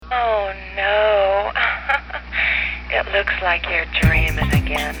Looks like you're dreaming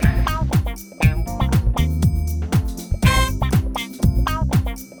again.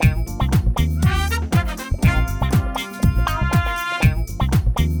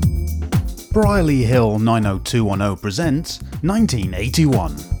 Briley Hill 90210 presents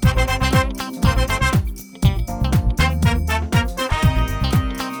 1981.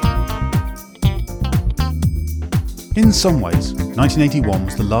 In some ways, 1981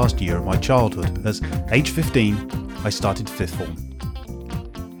 was the last year of my childhood as, age 15, I started 5th form.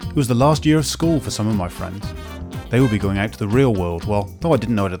 It was the last year of school for some of my friends. They would be going out to the real world. Well, though I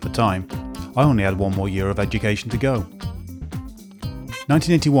didn't know it at the time, I only had one more year of education to go.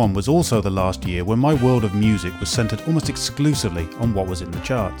 1981 was also the last year when my world of music was centred almost exclusively on what was in the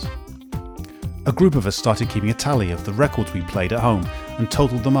charts. A group of us started keeping a tally of the records we played at home and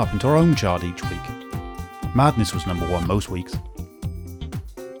totalled them up into our own chart each week. Madness was number one most weeks.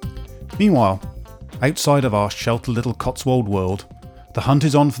 Meanwhile, outside of our sheltered little Cotswold world, the hunt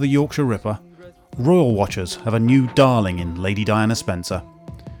is on for the Yorkshire Ripper. Royal watchers have a new darling in Lady Diana Spencer,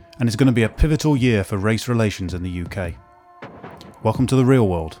 and it's going to be a pivotal year for race relations in the UK. Welcome to the real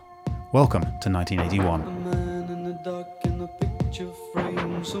world. Welcome to 1981. A man in the dark in a picture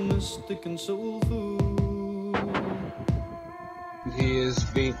frame, so mystic and soulful. He is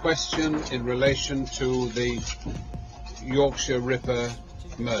being questioned in relation to the Yorkshire Ripper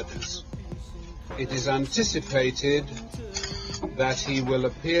murders. It is anticipated that he will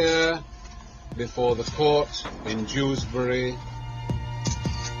appear before the court in Dewsbury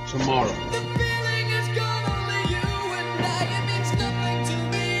tomorrow.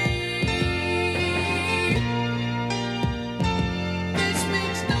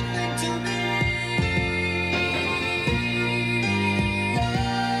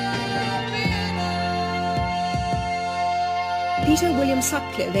 Peter William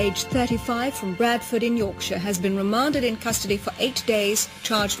Sutcliffe, aged 35, from Bradford in Yorkshire, has been remanded in custody for 8 days,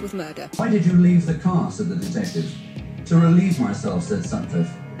 charged with murder. Why did you leave the car, said the detective. To relieve myself, said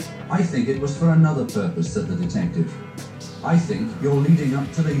Sutcliffe. I think it was for another purpose, said the detective. I think you're leading up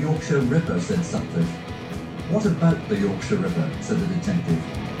to the Yorkshire Ripper, said Sutcliffe. What about the Yorkshire Ripper, said the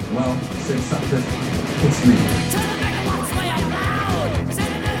detective. Well, said Sutcliffe, it's me.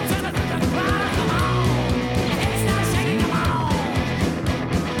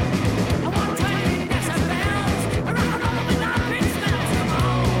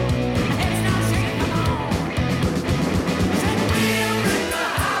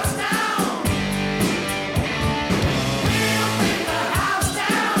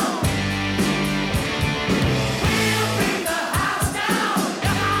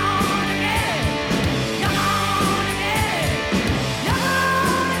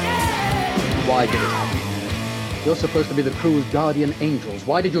 Why did it happen? You're supposed to be the crew's guardian angels.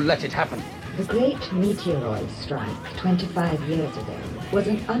 Why did you let it happen? The great meteoroid strike 25 years ago was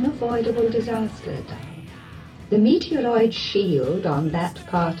an unavoidable disaster. The meteoroid shield on that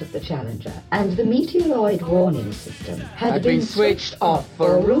part of the Challenger and the meteoroid warning system had been switched off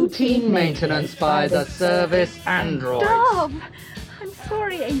for routine maintenance by the service androids. Dove! I'm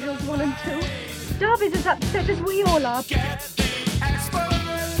sorry, Angels 1 and 2. Dove is as upset as we all are.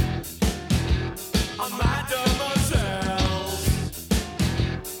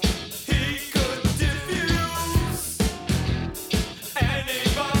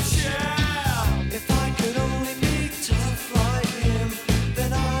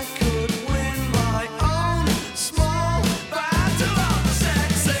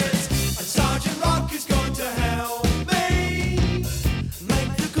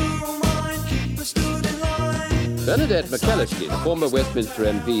 Bernadette McCalliskey, the former Westminster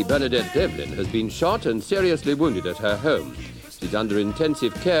MP Bernadette Devlin, has been shot and seriously wounded at her home. She's under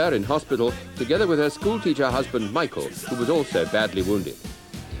intensive care in hospital, together with her schoolteacher husband Michael, who was also badly wounded.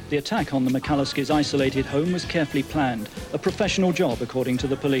 The attack on the McCalliskey's isolated home was carefully planned, a professional job according to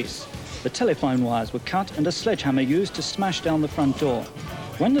the police. The telephone wires were cut and a sledgehammer used to smash down the front door.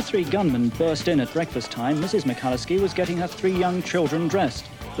 When the three gunmen burst in at breakfast time, Mrs. McCalliskey was getting her 3 young children dressed,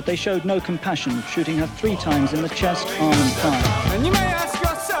 but they showed no compassion, shooting her 3 times in the chest, arm and thigh. And you may ask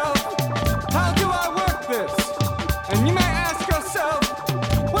yourself, how do I work this? And you may ask yourself,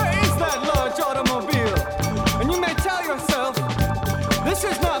 where is that large automobile? And you may tell yourself, this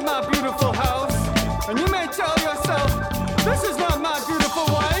is not my beautiful house. And you may tell yourself, this is not my beautiful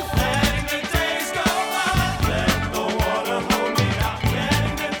wife.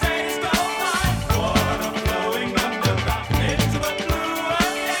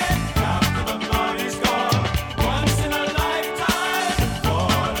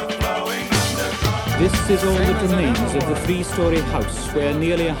 is all that remains of the three-storey house where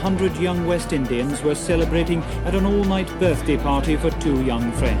nearly 100 young West Indians were celebrating at an all-night birthday party for two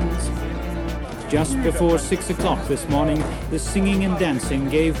young friends. Just before 6 o'clock this morning, the singing and dancing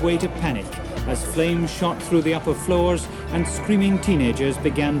gave way to panic as flames shot through the upper floors and screaming teenagers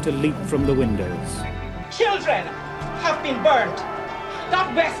began to leap from the windows. Children have been burnt.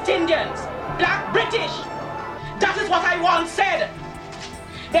 Not West Indians, black British. That is what I once said.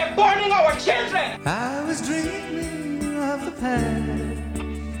 They're burning our children. I was dreaming of the past,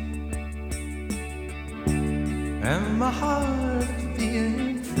 and my heart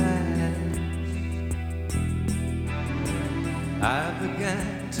being fast. I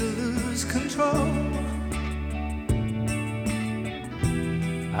began to lose control.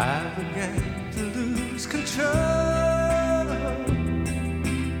 I began to lose control.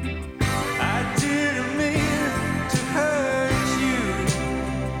 I didn't mean to hurt you.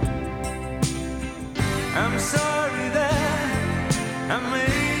 I'm sorry that I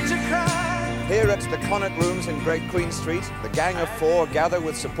made you cry. Here at the Connaught Rooms in Great Queen Street, the Gang of Four gather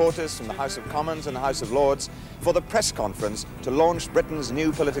with supporters from the House of Commons and the House of Lords for the press conference to launch Britain's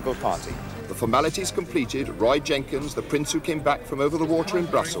new political party. The formalities completed, Roy Jenkins, the prince who came back from over the water in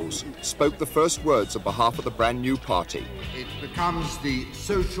Brussels, spoke the first words on behalf of the brand new party. It becomes the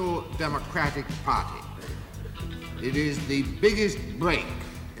Social Democratic Party. It is the biggest break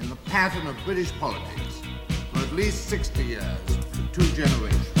in the pattern of British politics for at least 60 years, for two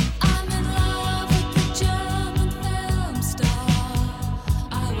generations.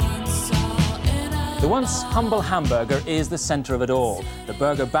 The once humble hamburger is the centre of it all. The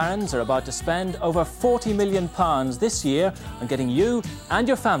burger barons are about to spend over £40 million this year on getting you and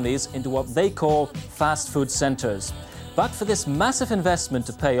your families into what they call fast food centres. But for this massive investment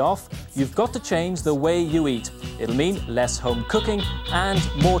to pay off, you've got to change the way you eat. It'll mean less home cooking and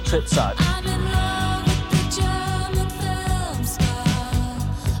more trips out.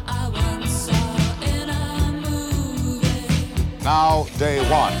 Now, day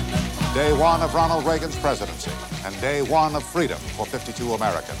one. Day one of Ronald Reagan's presidency, and day one of freedom for 52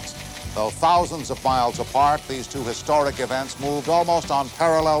 Americans. Though thousands of miles apart, these two historic events moved almost on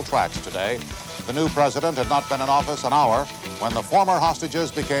parallel tracks today. The new president had not been in office an hour when the former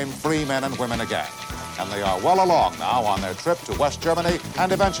hostages became free men and women again. And they are well along now on their trip to West Germany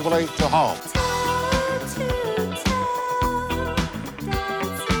and eventually to home.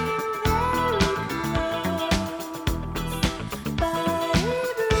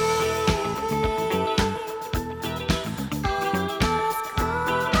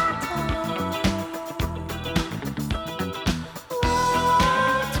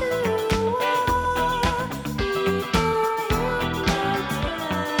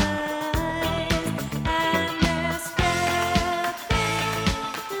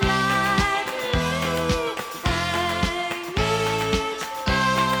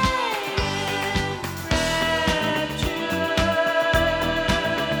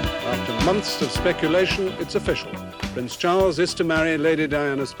 Months of speculation, it's official. Prince Charles is to marry Lady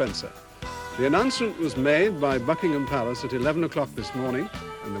Diana Spencer. The announcement was made by Buckingham Palace at 11 o'clock this morning,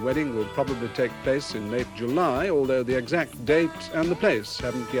 and the wedding will probably take place in late July, although the exact date and the place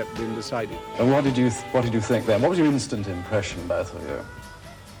haven't yet been decided. And what did you think then? What was your instant impression, both of you?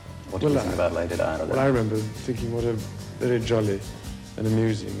 What did you think about Lady Diana then? Well, I remember thinking what a very jolly and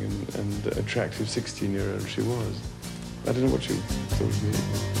amusing and attractive 16-year-old she was. I don't know what you thought of me.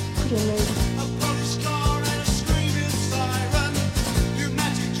 Pretty amazing.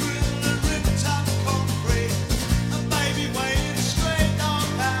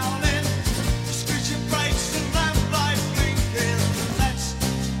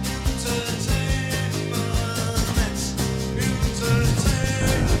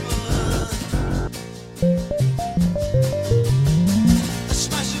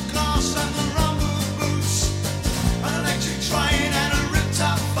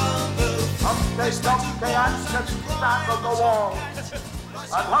 Dumpty Atkins sat on the wall,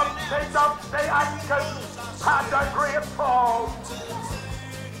 and Humpty Dumpty Atkins had a great fall,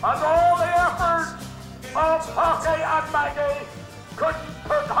 and all the efforts of Pocky and Maggie couldn't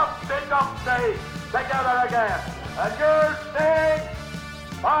put Humpty Dumpty together again. And you're staying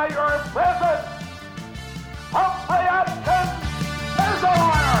by your present, Humpty Atkins is a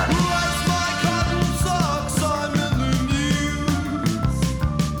liar.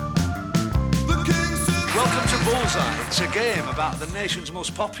 Welcome to Bullseye. It's a game about the nation's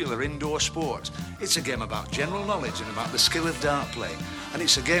most popular indoor sport. It's a game about general knowledge and about the skill of dart play. And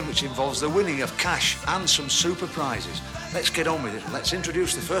it's a game which involves the winning of cash and some super prizes. Let's get on with it. Let's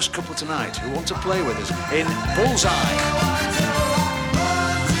introduce the first couple tonight who want to play with us in Bullseye.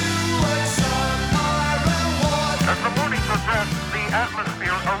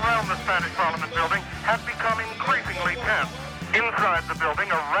 around the Spanish Parliament building have become increasingly tense. Inside the building,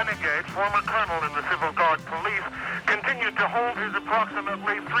 a renegade former colonel in the Civil Guard police continued to hold his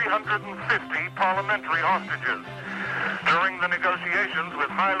approximately 350 parliamentary hostages. During the negotiations with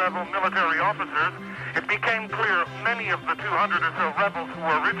high-level military officers, it became clear many of the 200 or so rebels who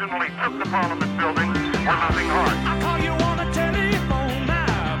originally took the Parliament building were losing heart. I call you on a telephone,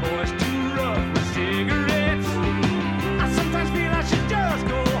 my voice too rough for cigarettes. I sometimes feel I should just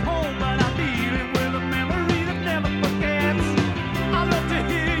go home, but I'm dealing with a memory that never forgets. I love to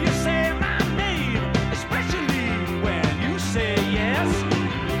hear you say my name, especially when you say yes.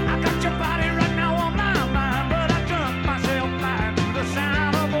 I got your body right now on my mind, but I jump myself blind to the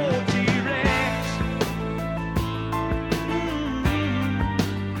sound of old T-Rex.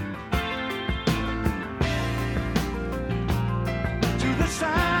 To the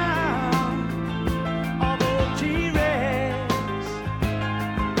sound of old T-Rex.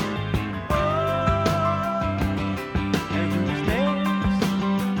 Oh, and who's next?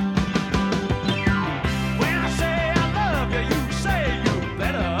 When I say I love you, you say you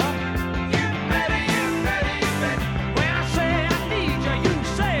better. You better, you better, you better. When I say I need you, you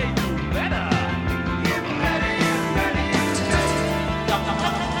say you better. You better, you better, you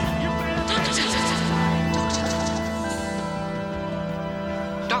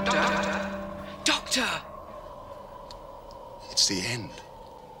Doctor! It's the end.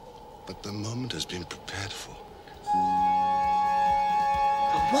 But the moment has been prepared for.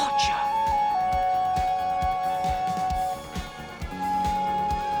 The Watcher!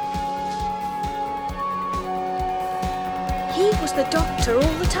 He was the Doctor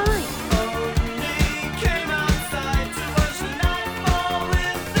all the time.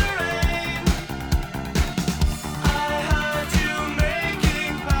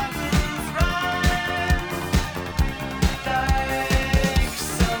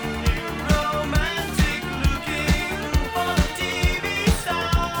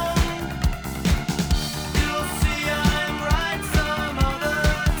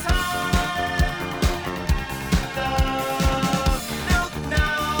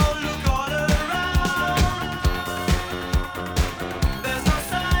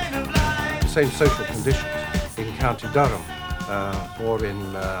 Same social conditions in County Durham or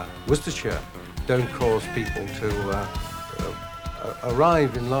in Worcestershire don't cause people to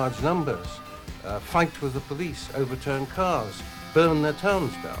arrive in large numbers, fight with the police, overturn cars, burn their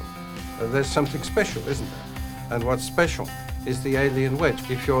towns down. There's something special, isn't there? And what's special is the alien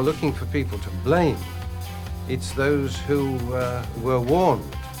wedge. If you're looking for people to blame, it's those who were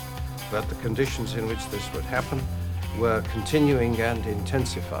warned that the conditions in which this would happen were continuing and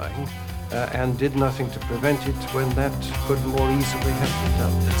intensifying, and did nothing to prevent it when that could more easily have been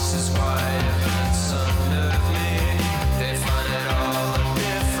done. This is why it's unnerving. They find it all a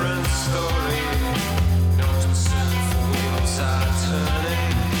different story. No concern for wheels are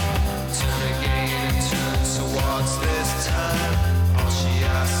turning. Turn again and turn towards this time. All she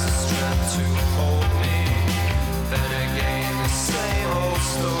asks is strength to hold me. Then again the same old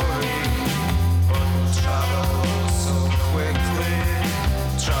story. But we'll travel so quickly.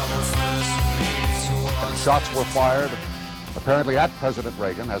 Travel first with me towards. Shots were fired, apparently at President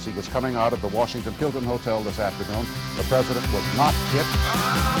Reagan as he was coming out of the Washington Hilton Hotel this afternoon. The president was not hit.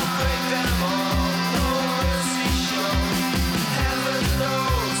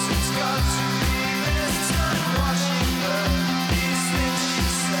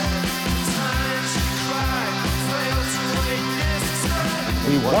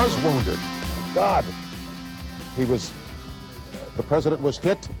 He was wounded. God. The president was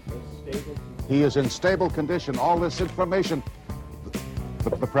hit. He is in stable condition. All this information.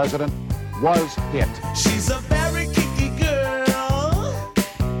 The president was hit. She's a very kinky girl,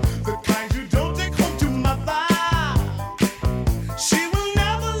 the kind you don't take home to mother. She will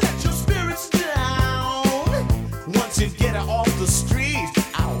never let your spirits down. Once you get her off the street,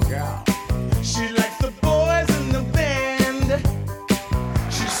 oh girl, she likes the boys in the band.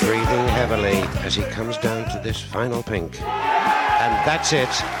 She's Breathing heavily as he comes down to this final pink. And that's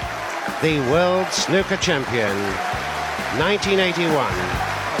it. The World Snooker Champion, 1981,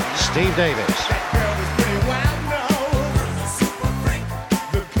 Steve Davis.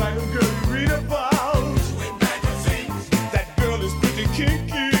 the kind of girl you read about. That girl is pretty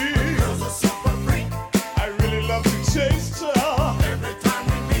kinky. I really love to taste her. Every time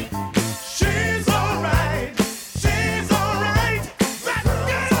we meet, she's alright. She's alright. That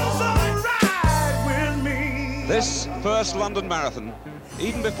girl's alright with me. This first London Marathon,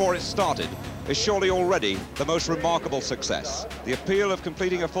 even before it started, is surely already the most remarkable success. The appeal of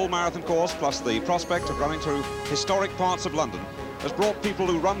completing a full marathon course, plus the prospect of running through historic parts of London, has brought people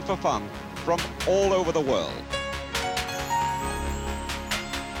who run for fun from all over the world.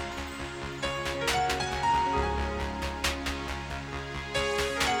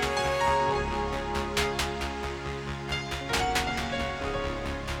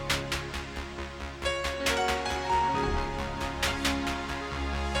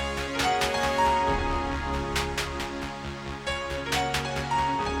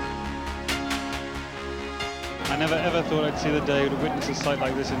 I never ever thought I'd see the day to witness a sight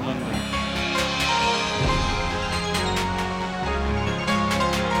like this in London.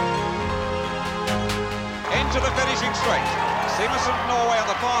 Into the finishing straight. Simonsen, Norway on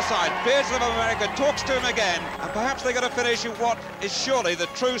the far side. Beardsley of America talks to him again. And perhaps they're going to finish in what is surely the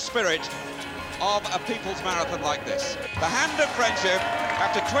true spirit of a people's marathon like this. The hand of friendship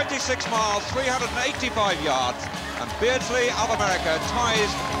after 26 miles, 385 yards. And Beardsley of America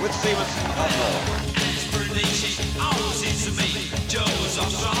ties with Simonsen of Norway.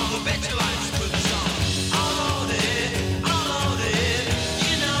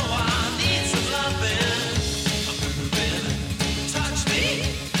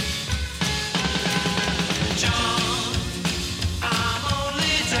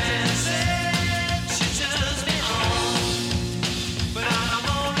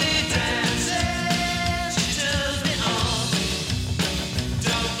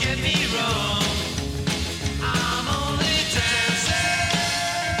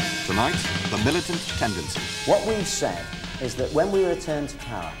 Tonight, the militant tendency. What we've said is that when we return to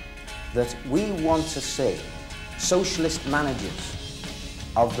power, that we want to see socialist managers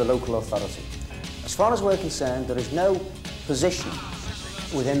of the local authority. As far as we're concerned, there is no position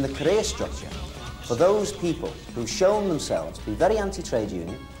within the career structure for those people who've shown themselves to be very anti-trade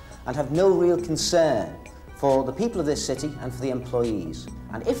union and have no real concern for the people of this city and for the employees.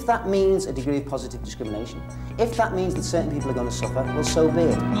 And if that means a degree of positive discrimination, if that means that certain people are going to suffer, well, so be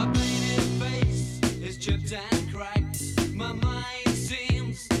it. My face is chipped and cracked. My mind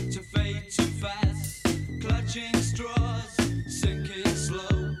seems to fade too fast. Clutching straws, sinking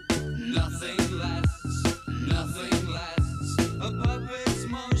slow. Nothing lasts, nothing lasts. A puppet's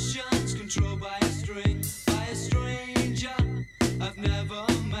motions controlled by a string, by a stranger I've never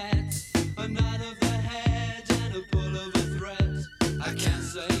met. A nod of the head and a pull of a thread. I can't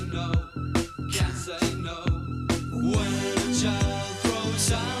say no, can't say no. When a child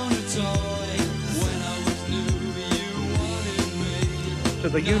throws out a toy, when I was new, you wanted me. To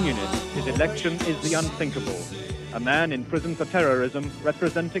the Unionists, his election is the unthinkable. A man in prison for terrorism,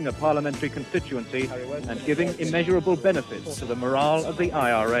 representing a parliamentary constituency and giving immeasurable benefits to the morale of the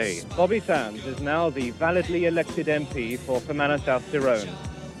IRA. Bobby Sands is now the validly elected MP for Fermanagh South Tyrone.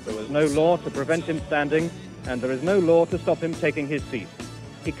 There was no law to prevent him standing, and there is no law to stop him taking his seat.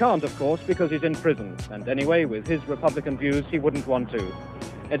 He can't, of course, because he's in prison, and anyway, with his Republican views, he wouldn't want to.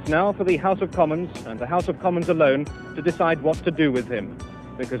 It's now for the House of Commons, and the House of Commons alone, to decide what to do with him,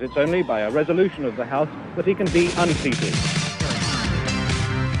 because it's only by a resolution of the House that he can be unseated.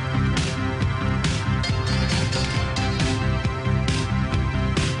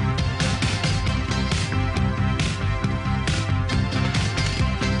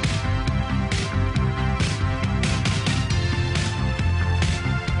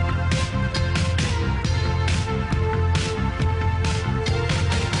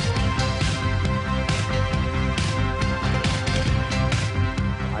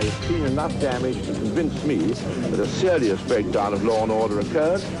 Enough damage to convince me that a serious breakdown of law and order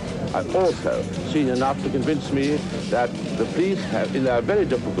occurred. I've also seen enough to convince me that the police have, in their very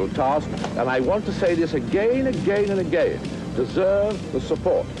difficult task, and I want to say this again, again, and again, deserve the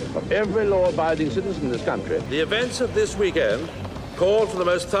support of every law-abiding citizen in this country. The events of this weekend called for the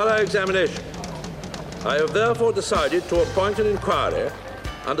most thorough examination. I have therefore decided to appoint an inquiry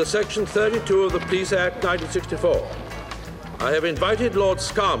under Section 32 of the Police Act 1964. I have invited Lord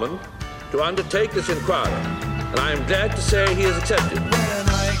Scarman to undertake this inquiry, and I am glad to say he has accepted. When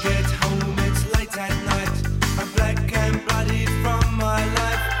I get home, it's late at night. I'm black and bloody from my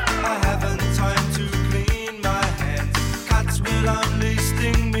life. I haven't time to clean my hands. Cuts will only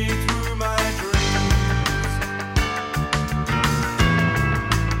sting me through my dreams.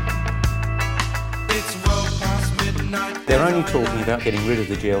 It's well past midnight. They're only talking about getting rid of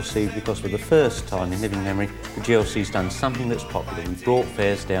the GLC because for the first time in living memory, the GLC's done something that's popular. We've brought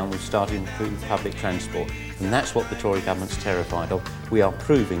fares down, we've started to improve public transport, and that's what the Tory government's terrified of. We are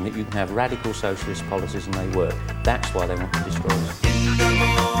proving that you can have radical socialist policies and they work. That's why they want to destroy us. In the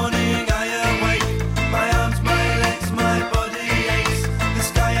morning I awake, my arms, my legs, my body aches. The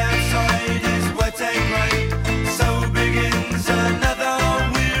sky outside is wet and grey, so begins another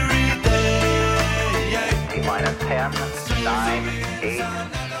weary day. T-minus 10, 9,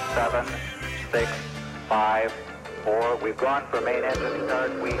 7, 6, 5, 4. We've gone for main engine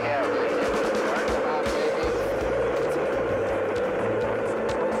start. We have main engine start.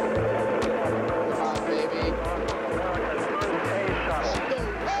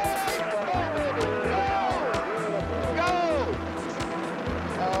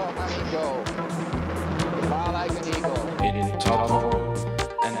 In Togo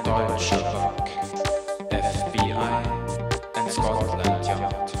and Deutsche Bank, FBI and Scotland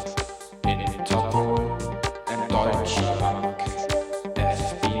Yard. In Togo and Deutsche Bank,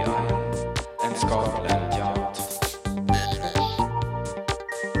 FBI and Scotland Yard.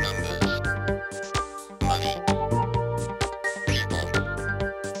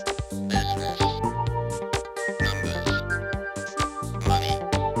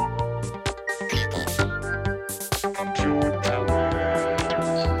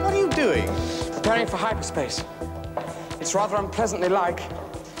 What are you doing? Preparing for hyperspace. It's rather unpleasantly like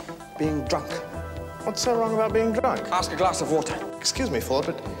being drunk. What's so wrong about being drunk? Ask a glass of water. Excuse me, Ford,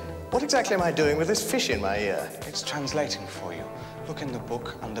 but what exactly am I doing with this fish in my ear? It's translating for you. Look in the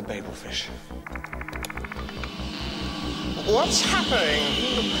book under Babelfish. What's happening?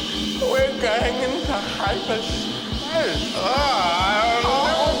 We're going into hyperspace. I'll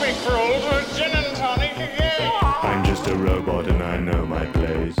never be cruel to a gin and tonic again. I'm just a robot and I know my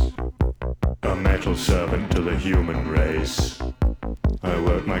place. A metal servant to the human race. I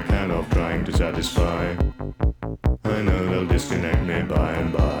work my can off trying to satisfy. I know they'll disconnect me by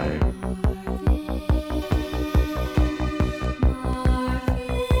and by.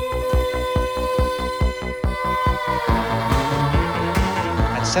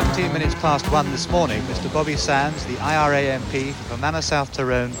 At 17 minutes past 1 this morning, Mr. Bobby Sands, the IRA MP for Fermanagh South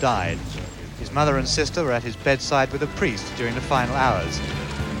Tyrone, died. His mother and sister were at his bedside with a priest during the final hours.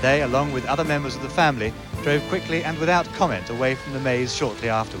 And they, along with other members of the family, drove quickly and without comment away from the maze shortly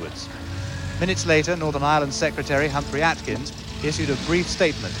afterwards. Minutes later, Northern Ireland Secretary Humphrey Atkins issued a brief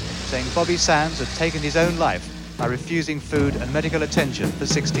statement saying Bobby Sands had taken his own life by refusing food and medical attention for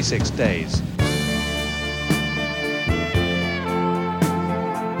 66 days.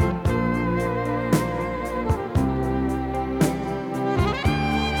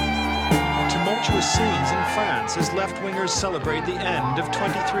 Scenes in France as left-wingers celebrate the end of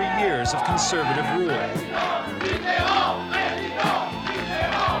 23 years of conservative rule.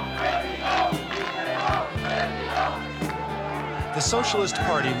 The Socialist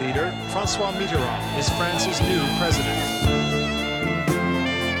Party leader, François Mitterrand, is France's new president.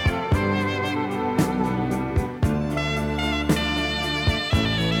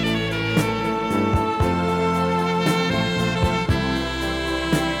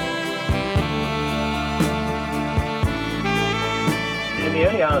 In the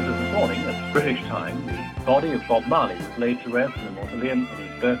early hours of this morning, at British time, the body of Bob Marley was laid to rest in a mausoleum in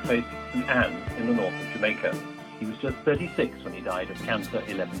his birthplace, St Anne's, in the north of Jamaica. He was just 36 when he died of cancer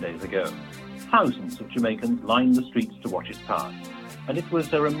 11 days ago. Thousands of Jamaicans lined the streets to watch it pass, and it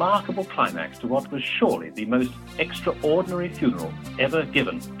was a remarkable climax to what was surely the most extraordinary funeral ever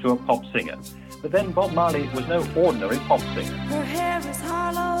given to a pop singer. But then Bob Marley was no ordinary pop singer. Her hair is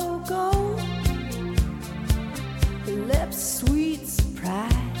hollow gold, her lips sweet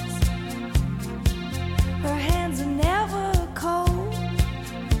surprise, her hands are never cold,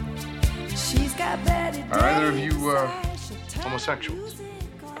 she's got Betty Are either of you homosexuals?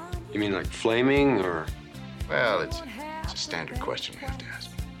 You mean like flaming or? Well, it's a standard question we have to ask.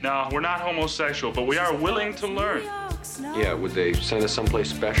 No, we're not homosexual, but we are willing to learn. Yeah, would they send us someplace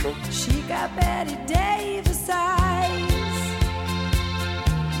special? She got Betty Davis eyes,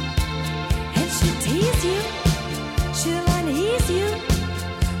 and she'll tease you, she'll unease you,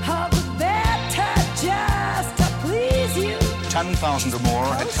 all the better just to please you. 10,000 or more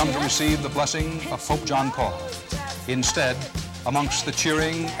had come to receive the blessing of Pope John Paul. Instead, amongst the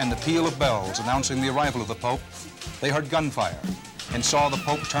cheering and the peal of bells announcing the arrival of the Pope, they heard gunfire and saw the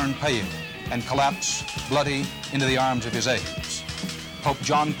Pope turn pale and collapse, bloody, into the arms of his aides. Pope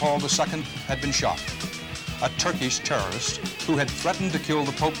John Paul II had been shot. A Turkish terrorist who had threatened to kill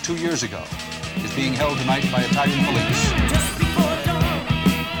the Pope 2 years ago is being held tonight by Italian police.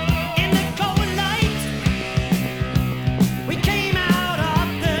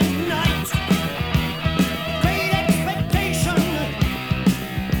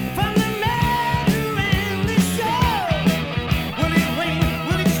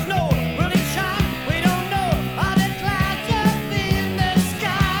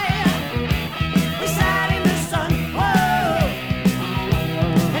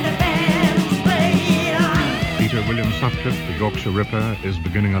 Sutcliffe, the Yorkshire Ripper, is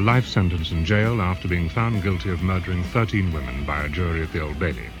beginning a life sentence in jail after being found guilty of murdering 13 women by a jury at the Old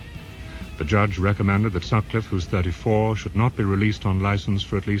Bailey. The judge recommended that Sutcliffe, who's 34, should not be released on licence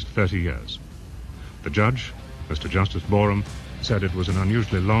for at least 30 years. The judge, Mr. Justice Boreham, said it was an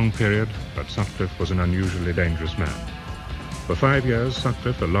unusually long period, but Sutcliffe was an unusually dangerous man. For 5 years,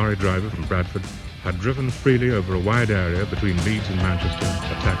 Sutcliffe, a lorry driver from Bradford, had driven freely over a wide area between Leeds and Manchester,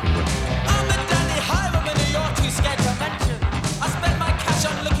 attacking women.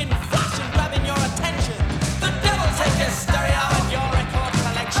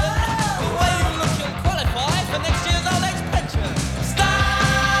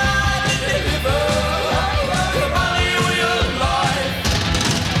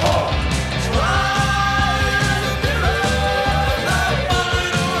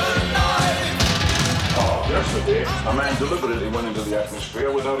 A man deliberately went into the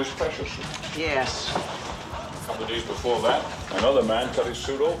atmosphere without his pressure suit. Yes. A couple of days before that, another man cut his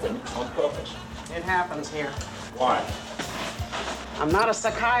suit open on purpose. It happens here. Why? I'm not a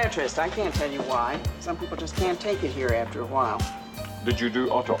psychiatrist. I can't tell you why. Some people just can't take it here after a while. Did you do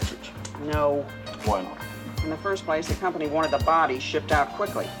autopsies? No. Why not? In the first place, the company wanted the body shipped out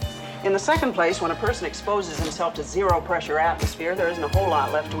quickly. In the second place, when a person exposes himself to zero pressure atmosphere, there isn't a whole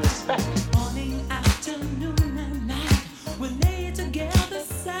lot left to inspect. Morning, afternoon, and night, we lay together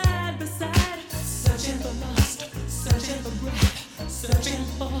side by side, searching for lust, searching for breath, searching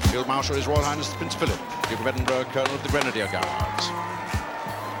for... Field Marshal His Royal Highness Prince Philip, Duke of Edinburgh, Colonel of the Grenadier Guards.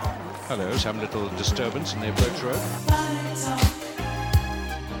 Hello, some little disturbance in the approach road.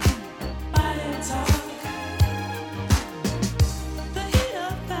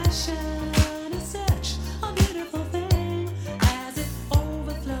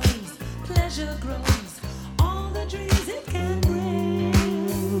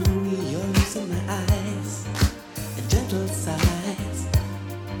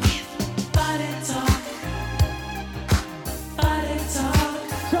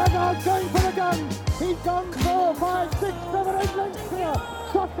 Going for the gun. He's gone 4, 5, 6, 7, 8 lengths clear.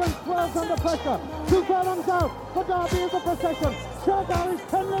 Shotgun swirls under pressure. 2 furlongs out. The Derby is a procession. Shergar is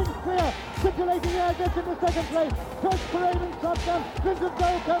 10 lengths clear. Circulating air gets into second place. First Parade and Shotgun. Vincent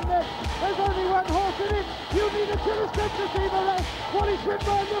Gold come next. There's only one horse in it. You need a telescope to see the rest. Wally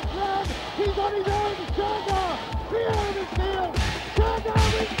Swinburne looks round. He's on his own. Shergar. Clear in his field. Shergar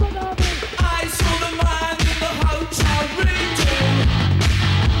wins the Derby. I saw the man in the hotel reading.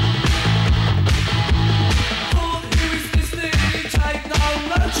 Take no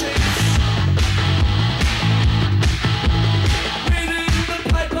notice. Reading the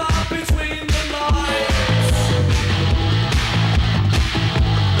paper between the lines.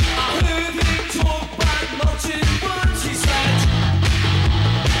 I heard him talk but not in words he said.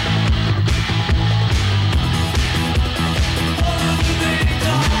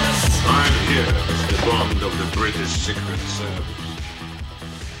 I'm here as the bond of the British Secret Service.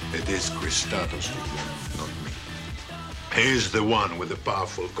 It is Christatos here, not me. He's the one with the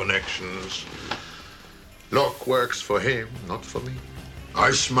powerful connections. Locke works for him, not for me.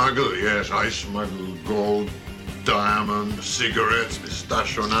 I smuggle, yes, I smuggle gold, diamonds, cigarettes,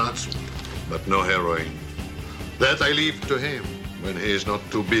 pistachio nuts, but no heroin. That I leave to him when he is not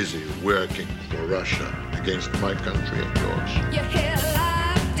too busy working for Russia against my country and yours. You hear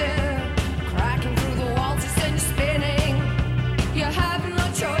laughter cracking through the walls, it's in spinning. You have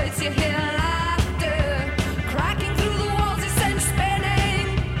no choice, you hear laughter cracking through the walls, it's in spinning.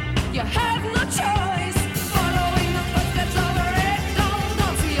 You have no choice, following the footsteps of a red gold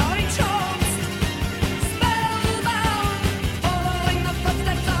onto your entrails. Spellbound, following the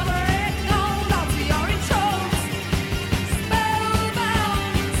footsteps of a red gold onto your entrails.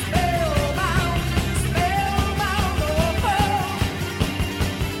 Spellbound, spellbound, spellbound, oh, oh.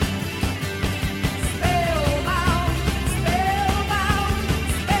 Spellbound, spellbound,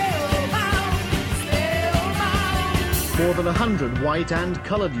 spellbound. More than 100 white and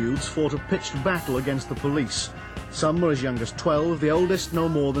coloured youths fought a pitched battle against the police. Some were as young as 12, the oldest no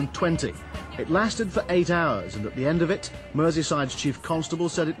more than 20. It lasted for 8 hours, and at the end of it, Merseyside's chief constable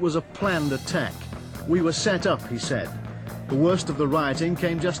said it was a planned attack. We were set up, he said. The worst of the rioting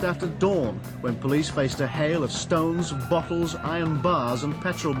came just after dawn, when police faced a hail of stones, bottles, iron bars and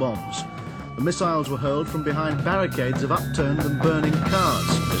petrol bombs. The missiles were hurled from behind barricades of upturned and burning cars.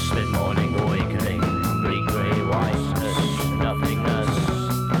 The split morning awakening, bleak grey whiteness, nothingness.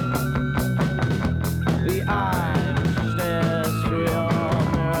 The eyes stare through your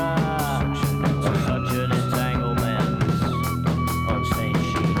mirror to such an entanglement on stained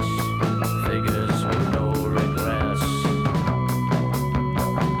sheets, figures with no regrets.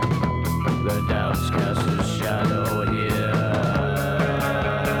 The doubts cast a shadow here.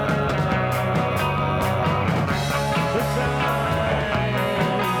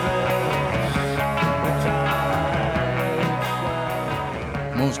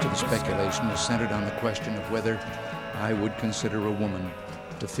 Most of the speculation is centered on the question of whether I would consider a woman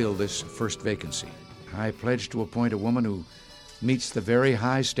to fill this first vacancy. I pledge to appoint a woman who meets the very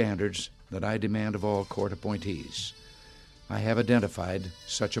high standards that I demand of all court appointees. I have identified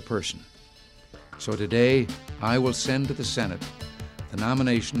such a person. So today, I will send to the Senate the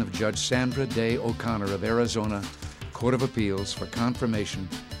nomination of Judge Sandra Day O'Connor of Arizona Court of Appeals for confirmation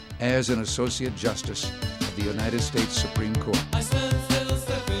as an Associate Justice of the United States Supreme Court.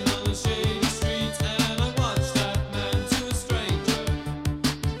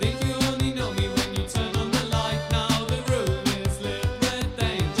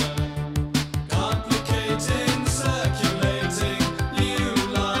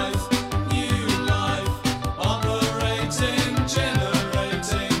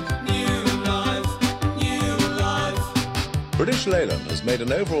 British Leyland has made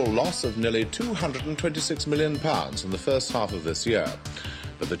an overall loss of nearly £226 million in the first half of this year.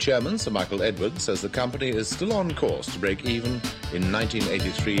 But the chairman, Sir Michael Edwards, says the company is still on course to break even in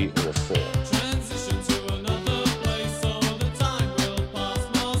 1983 or 4.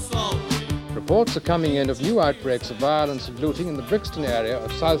 Reports are coming in of new outbreaks of violence and looting in the Brixton area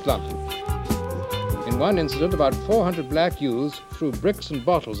of South London. In one incident, about 400 black youths threw bricks and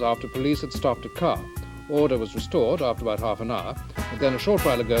bottles after police had stopped a car. Order was restored after about half an hour, and then a short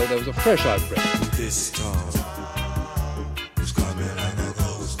while ago there was a fresh outbreak. This time is coming like a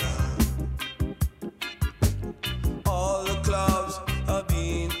ghost town. All the clubs are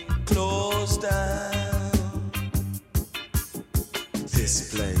being closed down.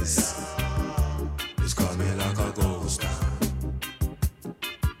 This place is coming like a ghost town.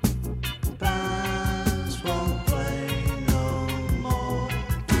 Bands won't play no more.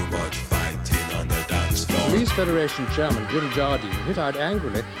 Too much fighting on the dance floor. Police Federation Chairman Jim Jardine hit out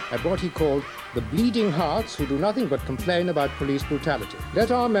angrily at what he called the bleeding hearts who do nothing but complain about police brutality.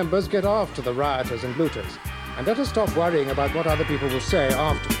 Let our members get after the rioters and looters, and let us stop worrying about what other people will say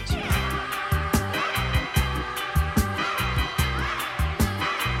afterwards.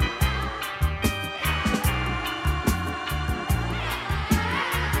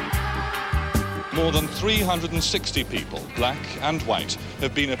 More than 360 people, black and white,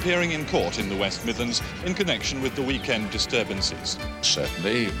 have been appearing in court in the West Midlands in connection with the weekend disturbances.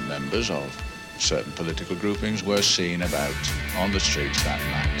 Certainly, members of certain political groupings were seen about on the streets that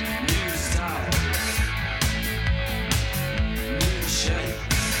night. New style, new shape,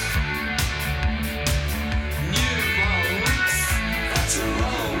 new roads that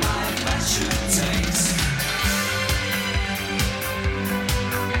roll my passion takes.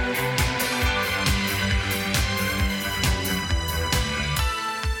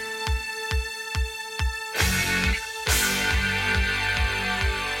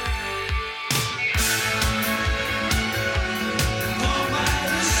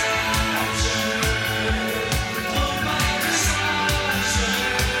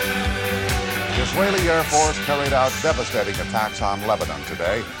 The Israeli Air Force carried out devastating attacks on Lebanon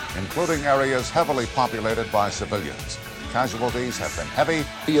today, including areas heavily populated by civilians. Casualties have been heavy.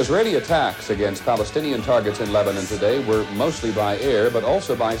 The Israeli attacks against Palestinian targets in Lebanon today were mostly by air, but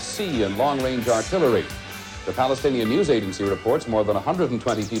also by sea and long-range artillery. The Palestinian news agency reports more than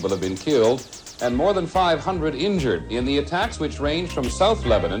 120 people have been killed and more than 500 injured in the attacks, which range from South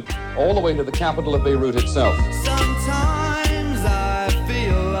Lebanon all the way to the capital of Beirut itself. Sometimes I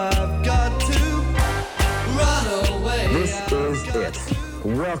feel I've got to run away. This is it.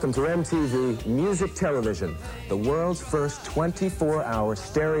 Welcome to MTV Music Television, the world's first 24-hour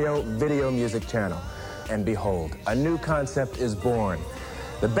stereo video music channel. And behold, a new concept is born.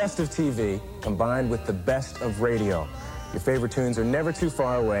 The best of TV combined with the best of radio. Your favorite tunes are never too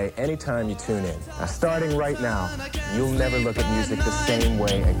far away anytime you tune in. Now, starting right now, you'll never look at music the same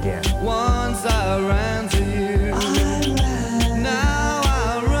way again. Once I ran to you, now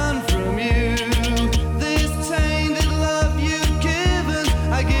I run from you. This tainted love you've given,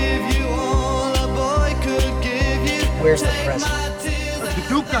 I give you all a boy could give you. Where's the president? The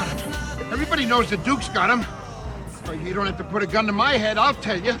Duke got him. Everybody knows the Duke's got him. Oh, you don't have to put a gun to my head, I'll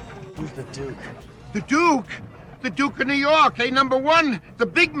tell you. Who's the Duke? The Duke? The Duke of New York, #1. The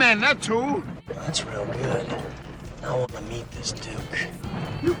big man, that's who. That's real good. I want to meet this Duke.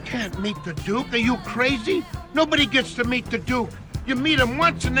 You can't meet the Duke. Are you crazy? Nobody gets to meet the Duke. You meet him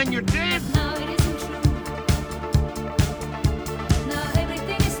once and then you're dead. No, it isn't true. Now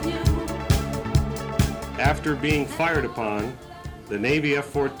everything is new. After being fired upon, the Navy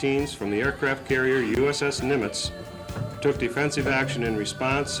F-14s from the aircraft carrier USS Nimitz took defensive action in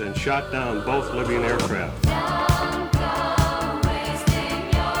response and shot down both Libyan aircraft.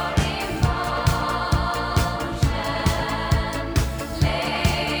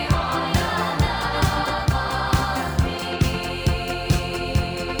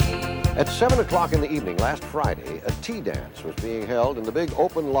 7 o'clock in the evening last Friday, a tea dance was being held in the big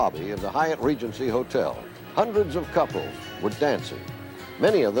open lobby of the Hyatt Regency Hotel. Hundreds of couples were dancing,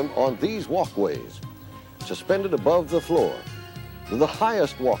 many of them on these walkways, suspended above the floor. The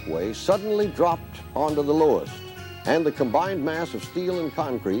highest walkway suddenly dropped onto the lowest, and the combined mass of steel and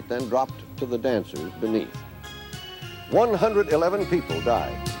concrete then dropped to the dancers beneath. 111 people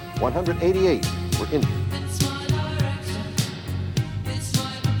died. 188 were injured.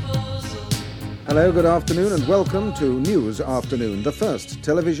 Hello, good afternoon, and welcome to News Afternoon, the first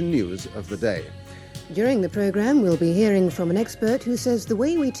television news of the day. During the programme, we'll be hearing from an expert who says the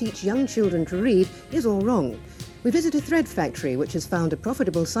way we teach young children to read is all wrong. We visit a thread factory which has found a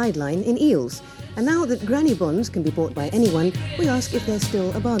profitable sideline in Eels. And now that granny bonds can be bought by anyone, we ask if they're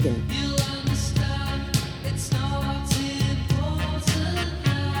still a bargain.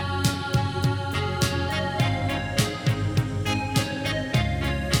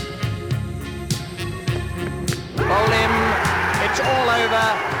 Bowl him, it's all over,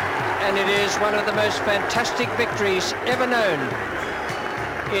 and it is one of the most fantastic victories ever known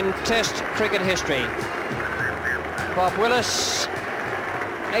in Test cricket history. Bob Willis,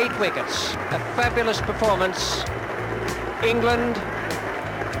 8 wickets, a fabulous performance. England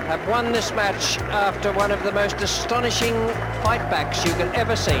have won this match after one of the most astonishing fightbacks you can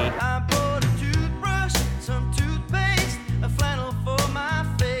ever see.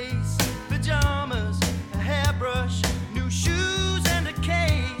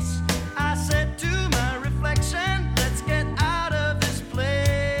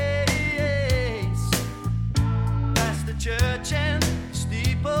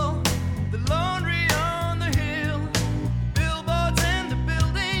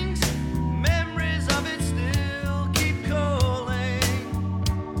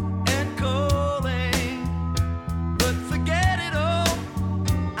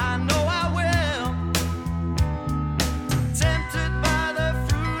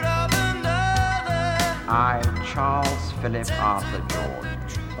 I, Charles Philip Arthur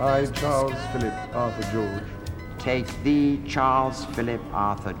George. I, Charles Philip Arthur George. Take thee, Charles Philip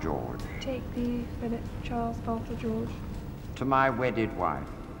Arthur George. Take thee, Philip Charles Arthur George. To my wedded wife.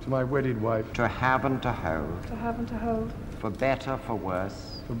 To my wedded wife. To have and to hold. To have and to hold. For better, for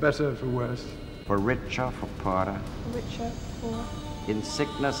worse. For better, for worse. For richer, for poorer. For richer, for poorer. In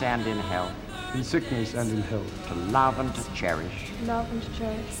sickness and in health. In sickness and in health. To love and to cherish. To love and to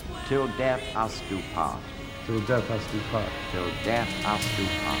cherish. Till death us do part. Till death us do part. Till death us do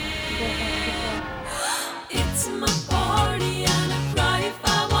part. Till death us do part. It's my party and I cry if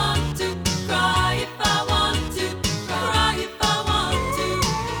I want to. Cry if I want to. Cry if I want to.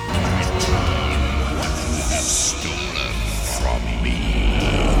 Return what you have stolen from me.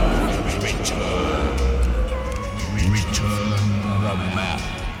 Return the map.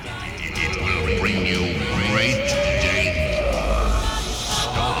 It will bring you great danger.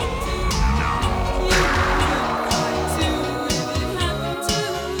 Stop now.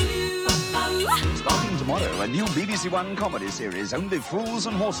 Starting tomorrow, a new BBC One comedy series, Only Fools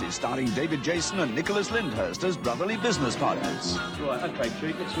and Horses, starring David Jason and Nicholas Lyndhurst as brotherly business partners. Right, okay,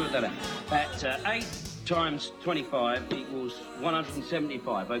 Treat, let's work that out. At 8 times 25 equals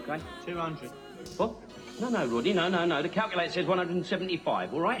 175, okay? 200. What? No, Roddy, no. The calculator says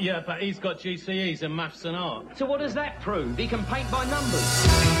 175, all right? Yeah, but he's got GCEs in maths and art. So what does that prove? He can paint by numbers.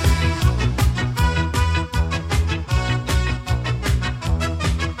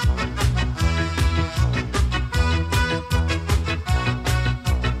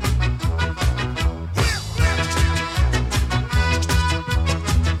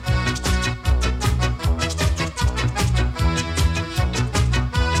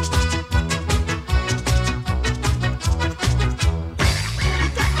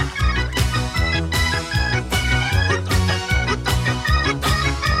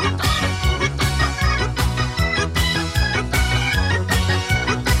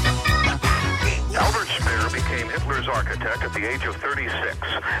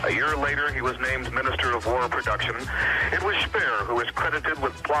 A year later, he was named Minister of War Production. It was Speer who is credited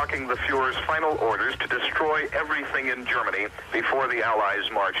with blocking the Fuhrer's final orders to destroy everything in Germany before the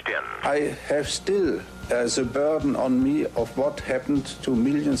Allies marched in. I have still the burden on me of what happened to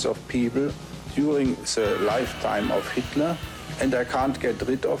millions of people during the lifetime of Hitler, and I can't get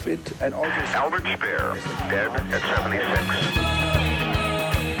rid of it. And also Albert Speer, dead at 76.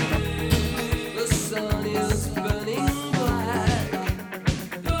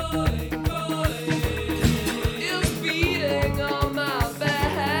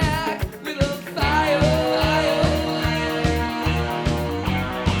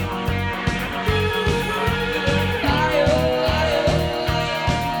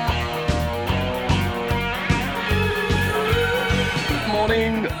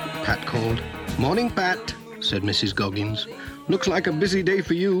 Pat called. "Morning, Pat," said Mrs. Goggins. "Looks like a busy day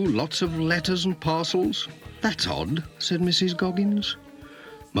for you. Lots of letters and parcels." "That's odd," said Mrs. Goggins.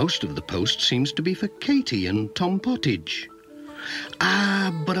 "Most of the post seems to be for Katie and Tom Pottage."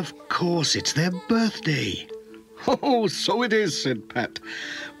 "Ah, but of course it's their birthday." "Oh, so it is," said Pat.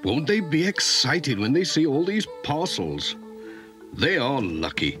 "Won't they be excited when they see all these parcels?" "They are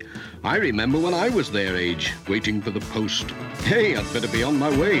lucky. I remember when I was their age, waiting for the post. Hey, I'd better be on my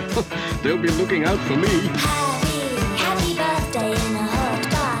way. They'll be looking out for me." Happy birthday in a hot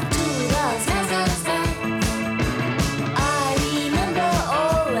bath to those nice I remember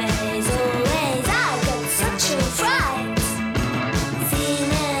always, I got such a fright.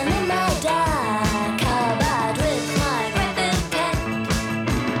 Seeing him in my dark cupboard with my great big pen.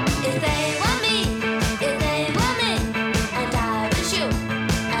 If they want me, and I wish you,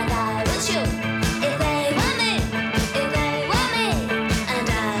 and I wish you. If they want me, and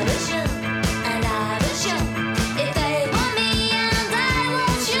I wish you, and I wish you. If they want me, and I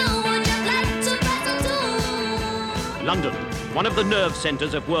wish you, would you like to pass too? London, one of the nerve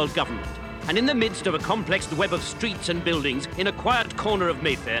centres of world government. And in the midst of a complex web of streets and buildings, in a quiet corner of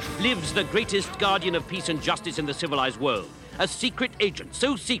Mayfair, lives the greatest guardian of peace and justice in the civilized world. A secret agent,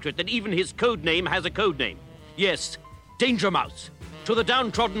 so secret that even his code name has a code name. Yes, Danger Mouse. To the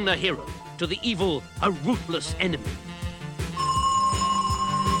downtrodden, a hero. To the evil, a ruthless enemy.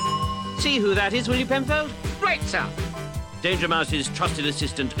 See who that is, will you, Penfold? Right, sir. Danger Mouse's trusted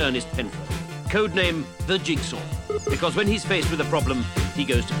assistant, Ernest Penfold. Code name, the Jigsaw. Because when he's faced with a problem, he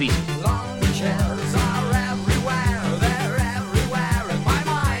goes to pieces. Long chairs are everywhere, they're everywhere, and my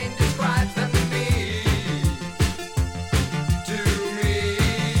mind describes them to me.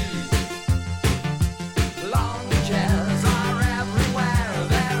 Long chairs are everywhere,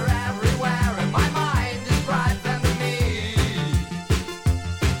 they're everywhere, and my mind describes them to me.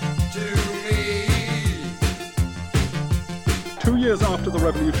 Two years after the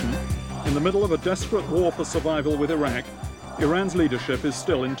revolution, in the middle of a desperate war for survival with Iraq, Iran's leadership is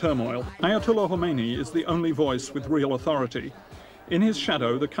still in turmoil. Ayatollah Khomeini is the only voice with real authority. In his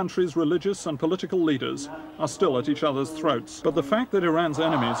shadow, the country's religious and political leaders are still at each other's throats. But the fact that Iran's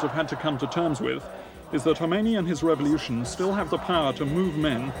enemies have had to come to terms with is that Khomeini and his revolution still have the power to move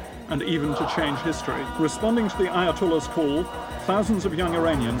men and even to change history. Responding to the Ayatollah's call, thousands of young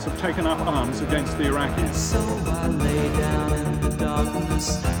Iranians have taken up arms against the Iraqis. So I lay down in the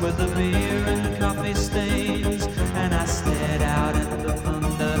darkness with the beer and coffee stains, and I stared out at the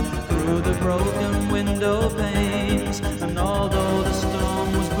thunder through the broken window panes. And although the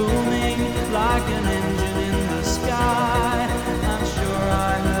storm was booming like an engine in the sky, I'm sure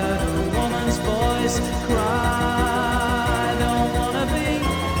I heard a woman's voice cry, "Don't wanna be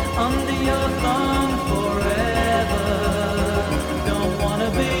under your thumb forever. Don't wanna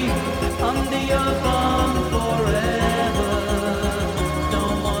be under your thumb forever.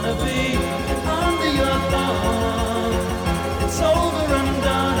 Don't wanna be under your thumb. It's over and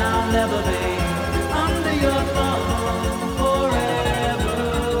done, I'll never be under your thumb forever."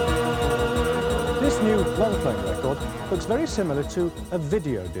 This new long-playing record looks very similar to a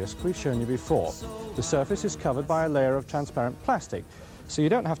video disc we've shown you before. The surface is covered by a layer of transparent plastic, so you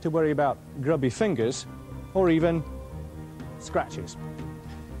don't have to worry about grubby fingers or even scratches.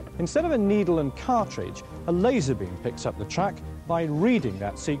 Instead of a needle and cartridge, a laser beam picks up the track by reading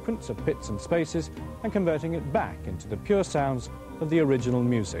that sequence of bits and spaces and converting it back into the pure sounds of the original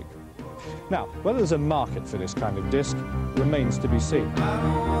music. Now, whether there's a market for this kind of disc remains to be seen. I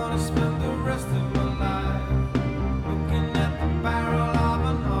don't want to spend the rest of my life looking at the barrel of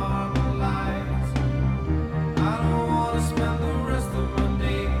an Armalite. I don't want to spend the rest of my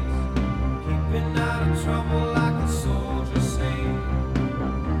days keeping out of trouble like a soldier saint.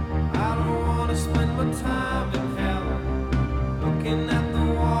 I don't want to spend my time in hell looking at the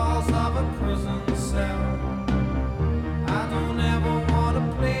walls of a prison cell. I don't ever want to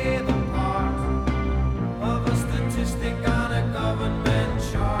play the part of a statistic on a government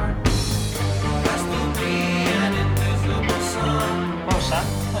chart. Has to be an invisible sun. Well, son,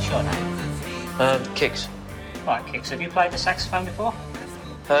 what's your name? Kicks. Right, Kicks. Have you played the saxophone before?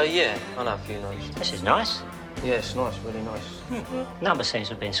 Yeah, I know a few notes. This is nice. Yeah, it's nice, really nice. Number seems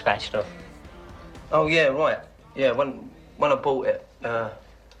to have been scratched off. Oh, yeah, right. Yeah, when I bought it, it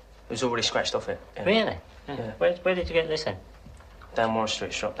was already scratched off it. Yeah. Really? Yeah. Where did you get this in? Down Warren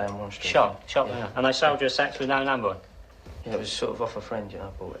Street, shop down Warren Street. Shop, Yeah. And they sold you a sax with no number on? Yeah, it was sort of off a friend, you know, I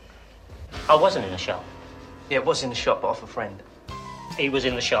bought it. I wasn't in the shop. Yeah, it was in the shop, but off a friend. He was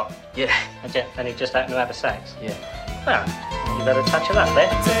in the shop? Yeah. And he just happened to have a sax? Yeah. Well, you better touch it up there.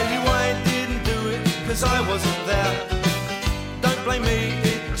 Tell you I didn't do it, 'cause I wasn't there. Don't blame me,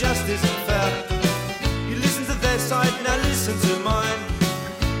 it just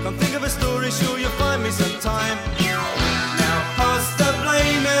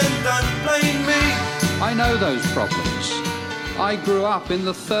problems. I grew up in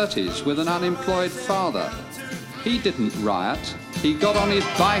the 30s with an unemployed father. He didn't riot. He got on his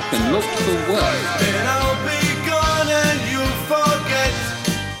bike and looked for work. Then I'll be gone and you'll forget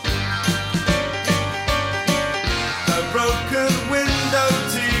the broken window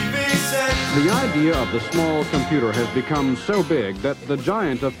TV set. The idea of the small computer has become so big that the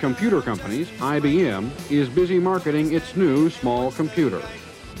giant of computer companies, IBM, is busy marketing its new small computer.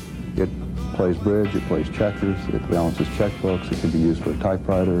 It plays bridge, it plays checkers, it balances checkbooks, it can be used for a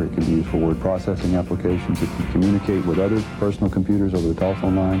typewriter, it can be used for word processing applications, it can communicate with other personal computers over the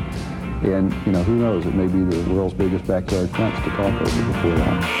telephone line, and, you know, who knows, it may be the world's biggest backyard fence to talk over before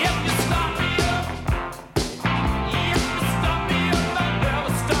long.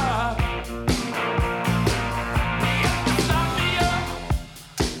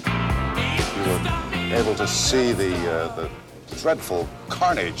 You were able to see the dreadful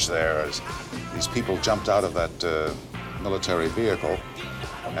carnage there as these people jumped out of that military vehicle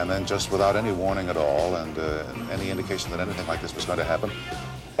and then just without any warning at all and any indication that anything like this was going to happen,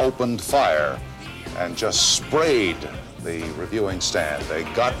 opened fire and just sprayed the reviewing stand. They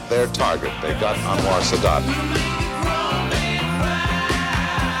got their target. They got Anwar Sadat.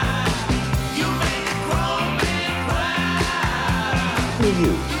 Who are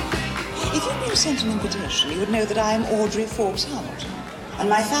you? If you'd been sent an invitation, you would know that I am Audrey Forbes Hamilton, and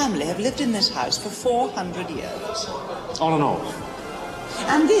my family have lived in this house for 400 years. On and off.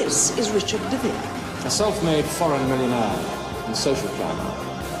 And this is Richard DeVere. A self-made foreign millionaire and social planner.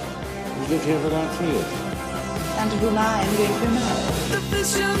 Who's lived here for about 3 years. And to whom I am going to be married. The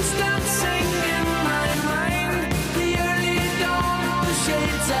visions dancing in my mind, the early dawn, the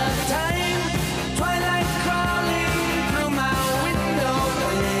shades of time, twilight crawling through my window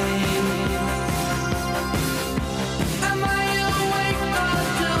pane. Am I awake or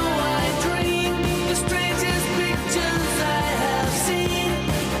do I dream? The strangest pictures I have seen.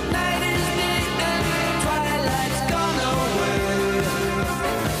 Night is day and twilight's gone away.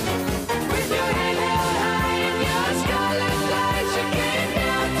 With your head held high in your scarlet lights, you came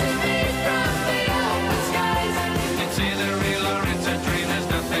down to me from the open skies. It's either real or it's a dream. There's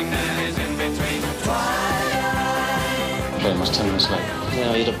nothing that is in between. Twilight. Okay, almost 10 minutes late.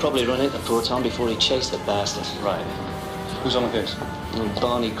 Yeah, he'd have probably run it the poor time before he chased the bastard. Right. Who's on the case?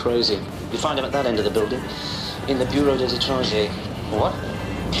 Barney Crazy. You find him at that end of the building, in the Bureau des Étrangers. What?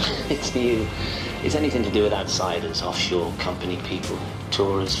 It's you. It's anything to do with outsiders, offshore company people,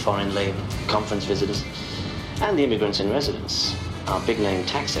 tourists, foreign labour, conference visitors, and the immigrants in residence, our big-name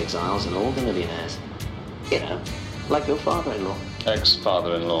tax exiles and all the millionaires. You know, like your father-in-law.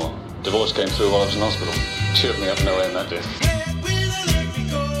 Ex-father-in-law. Divorce came through while I was in hospital. Cheered me up no end that day.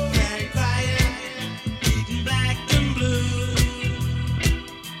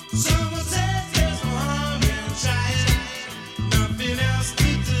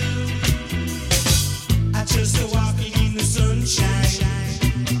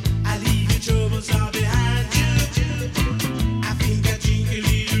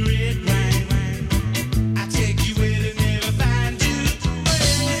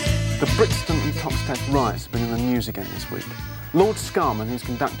 The Brixton and Toxteth riots have been in the news again this week. Lord Scarman, who's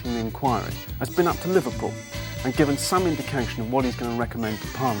conducting the inquiry, has been up to Liverpool and given some indication of what he's going to recommend to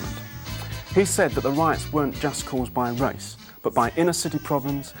Parliament. He said that the riots weren't just caused by race, but by inner city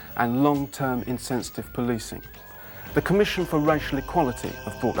problems and long-term insensitive policing. The Commission for Racial Equality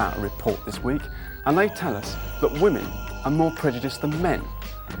have brought out a report this week, and they tell us that women are more prejudiced than men,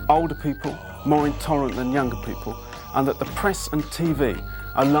 older people more intolerant than younger people, and that the press and TV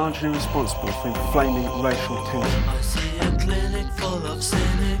are largely responsible for inflaming racial tension. I see a clinic full of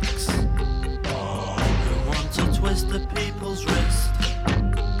cynics who want to twist the people's wrist.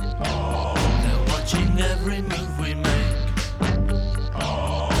 They're watching every move we make.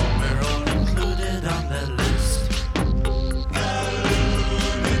 We're all included on their list.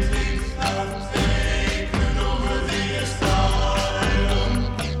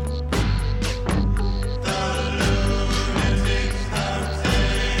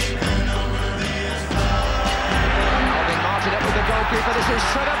 Goalkeeper, this is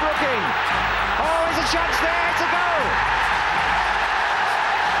Trevor Brooking. Oh, there's a chance there to go.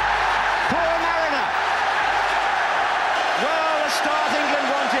 Paul Mariner. Well, the start England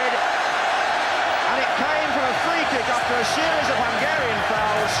wanted. And it came from a free kick after a series of Hungarian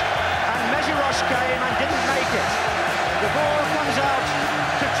fouls. And Messi came and didn't make it. The ball comes out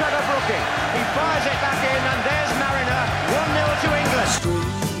to Trevor Brooking. He fires it back in and there's Mariner. 1-0 to England.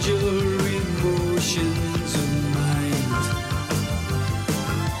 Stranger emotions of mind,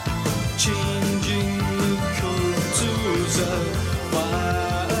 changing the contours of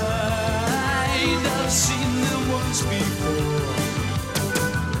mind. I've seen the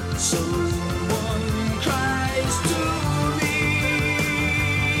Someone cries to me.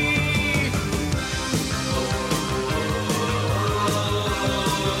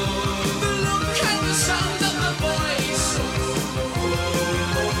 The look and the sound of the voice.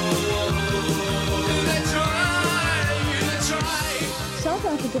 They try. South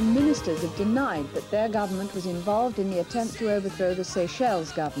African ministers have denied that their government was involved in the attempt to overthrow the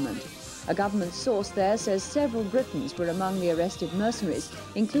Seychelles government. A government source there says several Britons were among the arrested mercenaries,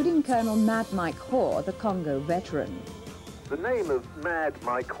 including Colonel Mad Mike Hoare, the Congo veteran. The name of Mad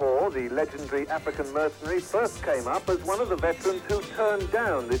Mike Hoare, the legendary African mercenary, first came up as one of the veterans who turned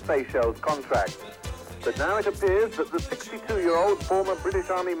down the Seychelles contract. But now it appears that the 62-year-old former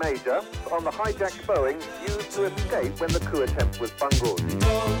British Army major on the hijacked Boeing used to escape when the coup attempt was bungled.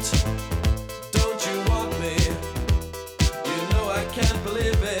 Don't you want me? You know I can't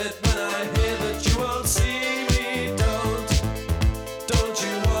believe it when I hear that you won't see me. Don't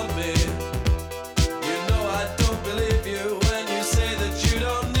you want me? You know I don't believe you when you say that you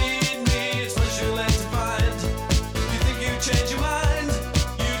don't need me. It's what you're led to find. You think you change your mind?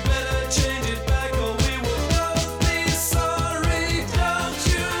 You'd better change it back or we will both be sorry. Don't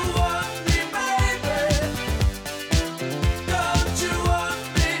you want me, baby? Don't you want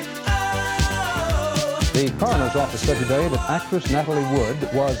me? The coroner's office said today that actress Natalie Wood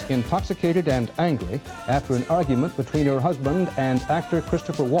was intoxicated and angry after an argument between her husband and actor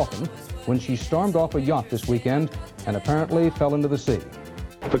Christopher Walken when she stormed off a yacht this weekend and apparently fell into the sea.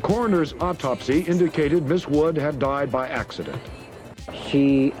 The coroner's autopsy indicated Miss Wood had died by accident.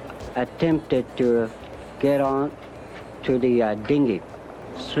 She attempted to get on to the dinghy,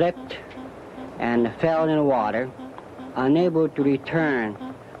 slipped and fell in the water, unable to return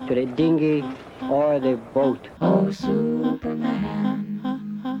to the dinghy or the boat. Oh, Superman.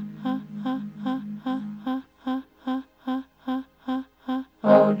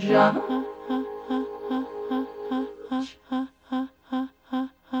 Oh, John.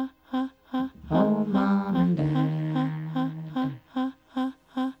 Oh, Mom and Dad.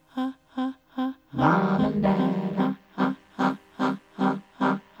 Mom and Dad.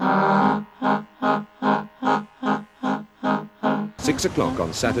 6 o'clock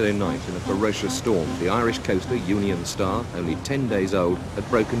on Saturday night, in a ferocious storm, the Irish coaster Union Star, only 10 days old, had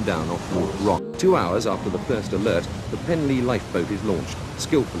broken down off North Rock. 2 hours after the first alert, the Penlee lifeboat is launched,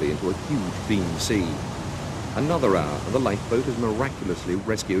 skillfully into a huge beam sea. Another hour, and the lifeboat has miraculously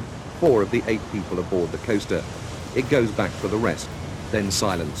rescued 4 of the 8 people aboard the coaster. It goes back for the rest, then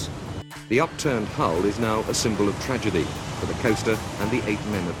silence. The upturned hull is now a symbol of tragedy for the coaster and the 8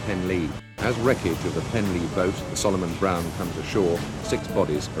 men of Penlee. As wreckage of the Penlee boat, the Solomon Brown, comes ashore, 6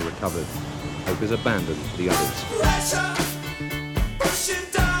 bodies are recovered. Hope is abandoned to the others. Pressure, pushing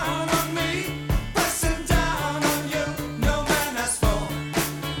down on me, pressing down on you. No man has fallen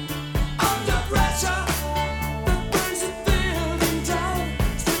under pressure. The brings it building down,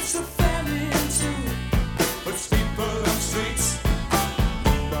 strips the family in two, puts people on streets.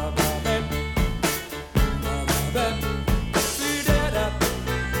 Eat it up,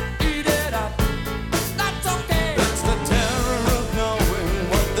 eat it up. That's okay. That's the terror of knowing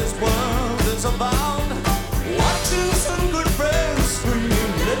what this world is about. Watching some good friends scream,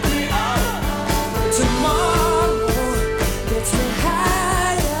 let me out. Tomorrow gets me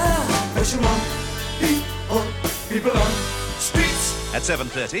higher. Pressure on people on streets. At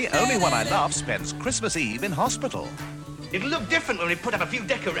 7:30, Only One I Love spends Christmas Eve in hospital. It'll look different when we put up a few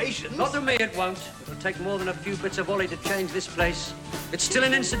decorations. Not to me, it won't. It'll take more than a few bits of holly to change this place. It's still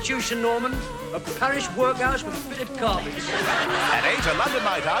an institution, Norman. A parish workhouse with fitted carpets. At 8, a London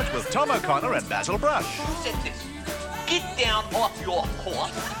night out with Tom O'Connor and Basil Brush. Who said this? Get down off your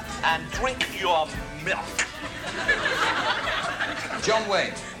horse and drink your milk. John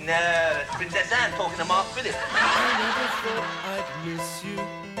Wayne. No, it's Princess Anne talking to Mark Phillips. I never thought I'd miss you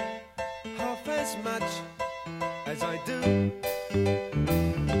half as much as I do.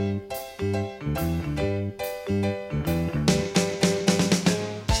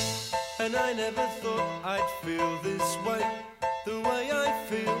 And I never thought I'd feel this way, the way I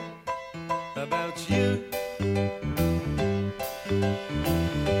feel about you.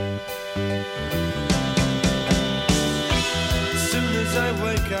 As soon as I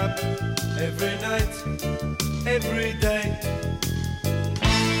wake up, every night, every day,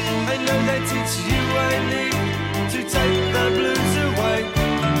 I know that it's you I need to take the blues away.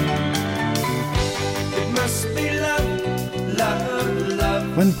 It must be love, love, love.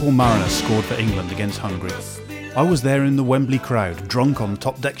 When Paul Mariner scored for England against Hungary, I was there in the Wembley crowd, drunk on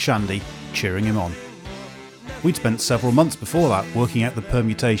top deck shandy, cheering him on. We'd spent several months before that working out the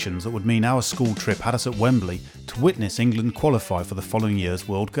permutations that would mean our school trip had us at Wembley to witness England qualify for the following year's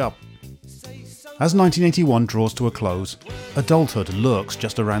World Cup. As 1981 draws to a close, adulthood lurks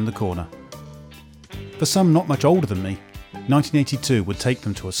just around the corner. For some not much older than me, 1982 would take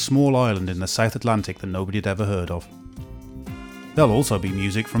them to a small island in the South Atlantic that nobody had ever heard of. There'll also be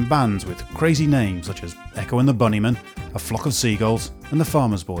music from bands with crazy names such as Echo and the Bunnymen, A Flock of Seagulls and the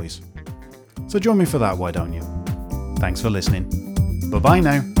Farmers Boys. So join me for that, why don't you? Thanks for listening. Bye-bye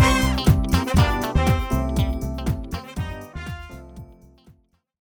now.